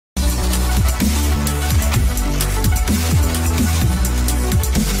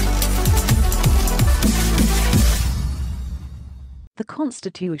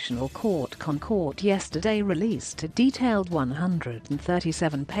Constitutional Court ConCourt yesterday released a detailed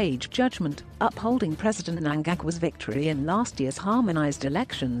 137-page judgment upholding President Mnangagwa's victory in last year's harmonised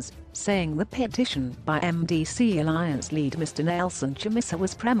elections, saying the petition by MDC-Alliance lead Mr Nelson Chamisa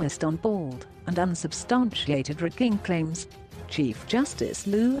was premised on bald and unsubstantiated rigging claims. Chief Justice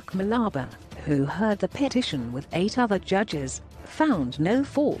Malema, who heard the petition with 8 other judges, found no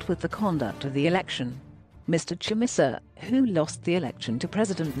fault with the conduct of the election. Mr Chamisa, who lost the election to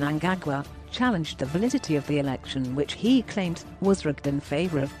President Mnangagwa, challenged the validity of the election which he claimed was rigged in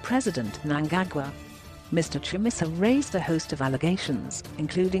favor of President Mnangagwa. Mr Chamisa raised a host of allegations,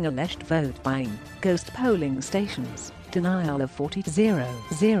 including alleged vote buying, ghost polling stations, denial of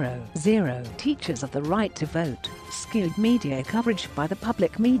 40,000 teachers of the right to vote, skewed media coverage by the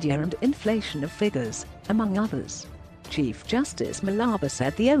public media and inflation of figures, among others. Chief Justice Malema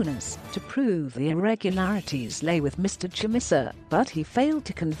said the onus to prove the irregularities lay with Mr Chamisa, but he failed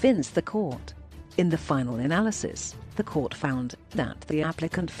to convince the court. In the final analysis, the court found that the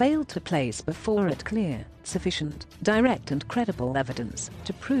applicant failed to place before it clear, sufficient, direct and credible evidence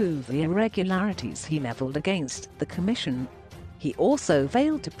to prove the irregularities he levelled against the Commission. He also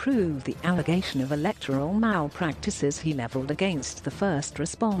failed to prove the allegation of electoral malpractices he levelled against the first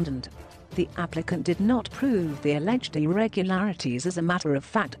respondent. The applicant did not prove the alleged irregularities as a matter of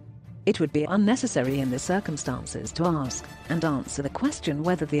fact. It would be unnecessary in the circumstances to ask and answer the question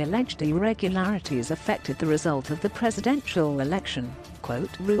whether the alleged irregularities affected the result of the presidential election,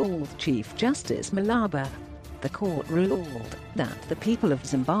 ruled Chief Justice Malema. The court ruled that the people of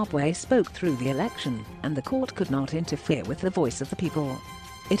Zimbabwe spoke through the election, and the court could not interfere with the voice of the people.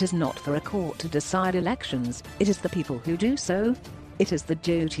 It is not for a court to decide elections, it is the people who do so. It is the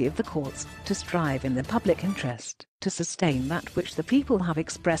duty of the courts to strive in the public interest, to sustain that which the people have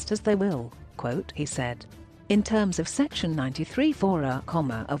expressed as their will, he said. In terms of Section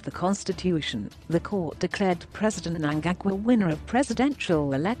 93(4) of the Constitution, the court declared President Mnangagwa winner of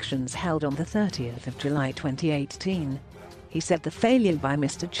presidential elections held on the 30th of July 2018. He said the failure by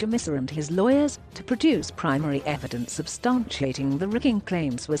Mr Chamisa and his lawyers to produce primary evidence substantiating the rigging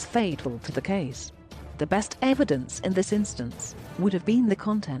claims was fatal to the case. The best evidence in this instance would have been the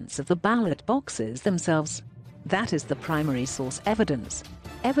contents of the ballot boxes themselves. That is the primary source evidence.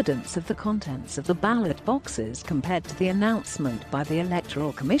 Evidence of the contents of the ballot boxes compared to the announcement by the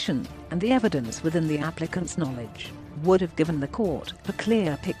Electoral Commission, and the evidence within the applicant's knowledge, would have given the court a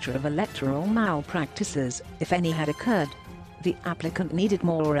clear picture of electoral malpractices, if any had occurred. The applicant needed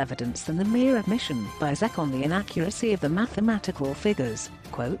more evidence than the mere admission by ZEC on the inaccuracy of the mathematical figures,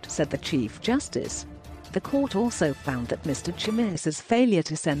 said the Chief Justice. The court also found that Mr Chamisa's failure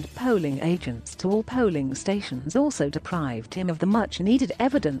to send polling agents to all polling stations also deprived him of the much-needed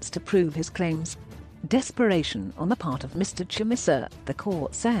evidence to prove his claims. Desperation on the part of Mr Chamisa, the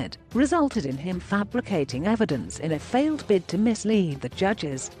court said, resulted in him fabricating evidence in a failed bid to mislead the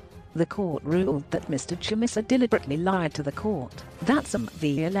judges. The court ruled that Mr Chamisa deliberately lied to the court, that some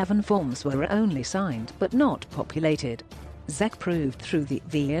V11 forms were only signed but not populated. ZEC proved through the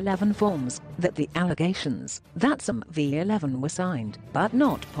V11 forms that the allegations that some V11 were signed but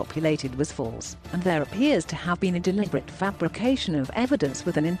not populated was false, and there appears to have been a deliberate fabrication of evidence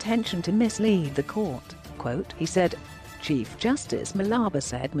with an intention to mislead the court, he said. Chief Justice Malema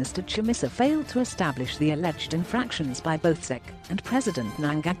said Mr Chamisa failed to establish the alleged infractions by both ZEC and President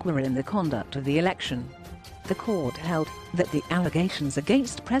Mnangagwa in the conduct of the election. The court held that the allegations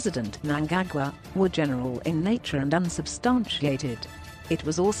against President Mnangagwa were general in nature and unsubstantiated. It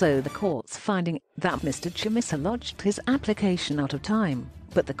was also the court's finding that Mr Chamisa lodged his application out of time,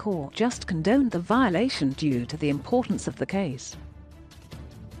 but the court just condoned the violation due to the importance of the case.